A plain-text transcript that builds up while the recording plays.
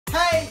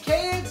Hey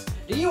kids,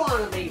 do you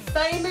want to be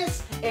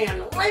famous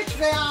and rich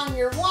beyond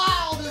your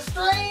wildest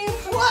dreams?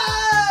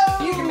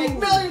 Whoa! You can make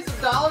millions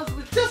of dollars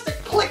with just a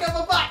click of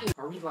a button.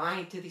 Are we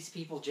lying to these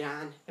people,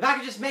 John? If I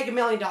could just make $1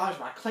 million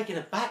by clicking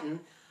a button,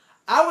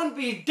 I wouldn't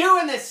be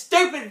doing this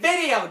stupid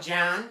video,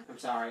 John. I'm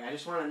sorry, I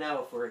just want to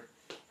know if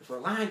we're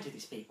lying to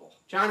these people.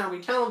 John, are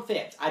we telling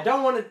fibs? I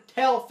don't want to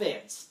tell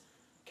fibs,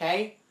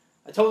 okay?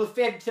 I told a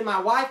fib to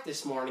my wife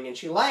this morning and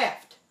she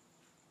laughed.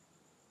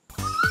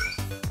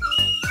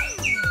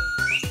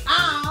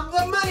 I'm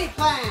the Money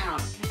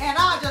Clown, and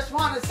I just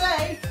want to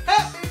say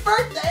happy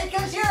birthday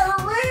because you're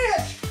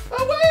rich!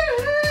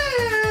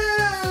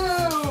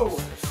 Woo!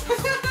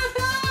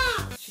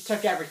 She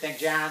took everything,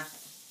 John.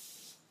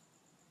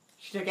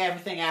 She took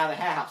everything out of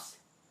the house.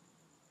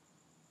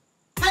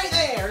 Hey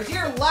there, is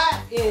your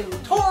life in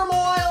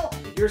turmoil?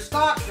 Your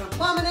stocks are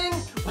plummeting?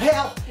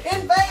 Well,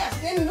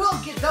 invest and we'll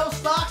get those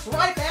stocks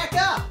right back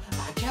up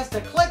by just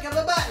a click of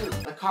a button.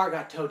 My car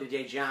got towed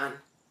today, John.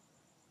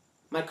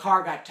 My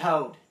car got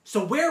towed.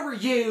 So where were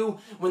you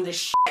when the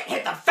shit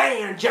hit the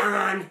fan,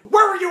 John?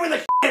 Where were you when the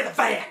shit hit the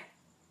fan?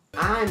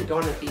 I'm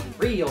gonna be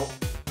real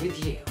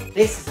with you.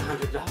 This is a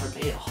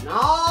 $100 bill. And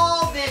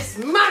all this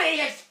money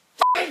is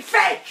fucking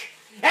fake!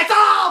 It's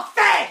all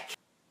fake!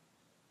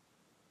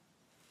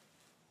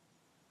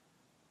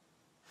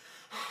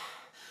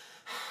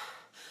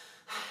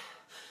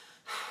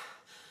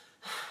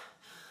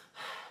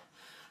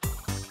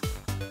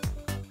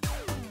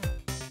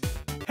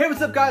 Hey,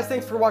 what's up guys?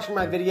 Thanks for watching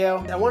my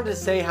video. I wanted to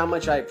say how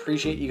much I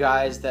appreciate you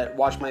guys that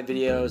watch my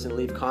videos and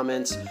leave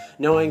comments,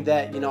 knowing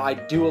that, you know, I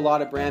do a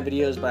lot of brand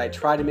videos, but I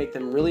try to make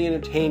them really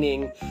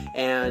entertaining,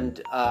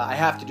 and I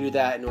have to do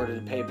that in order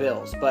to pay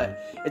bills. But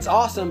it's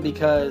awesome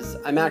because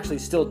I'm actually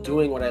still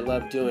doing what I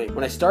love doing.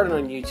 When I started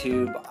on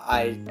YouTube,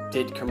 I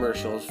did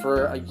commercials.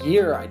 For a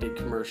year, I did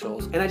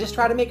commercials, and I just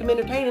try to make them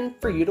entertaining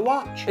for you to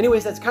watch.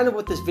 Anyways, that's kind of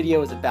what this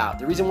video is about.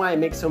 The reason why I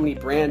make so many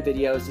brand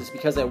videos is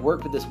because I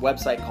work with this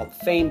website called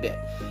FameBit.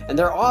 And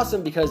they're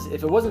awesome because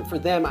if it wasn't for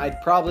them,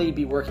 I'd probably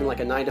be working like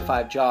a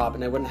 9-to-5 job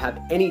and I wouldn't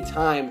have any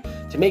time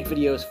to make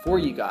videos for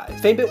you guys.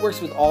 FameBit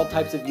works with all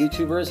types of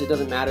YouTubers. It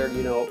doesn't matter,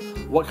 you know,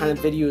 what kind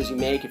of videos you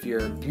make, if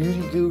you're a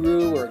beauty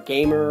guru or a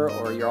gamer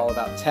or you're all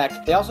about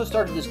tech. They also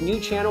started this new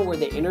channel where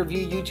they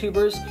interview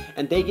YouTubers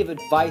and they give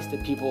advice to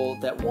people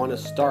that want to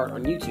start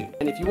on YouTube.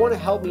 And if you want to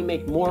help me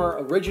make more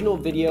original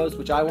videos,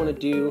 which I want to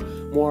do,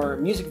 more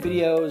music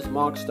videos,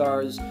 mock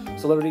stars,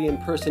 celebrity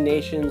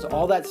impersonations,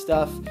 all that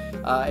stuff,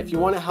 if you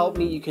want to help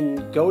me, you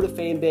can go to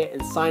FameBit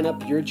and sign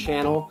up your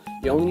channel.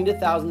 You only need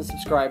 1,000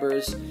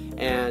 subscribers,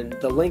 and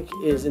the link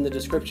is in the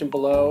description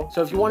below.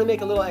 So if you want to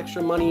make a little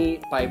extra money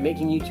by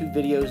making YouTube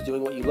videos,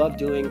 doing what you love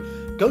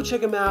doing, go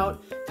check them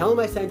out. Tell them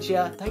I sent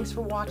you. Thanks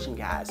for watching,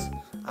 guys.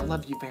 I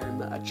love you very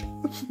much.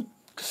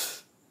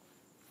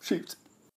 Shoot.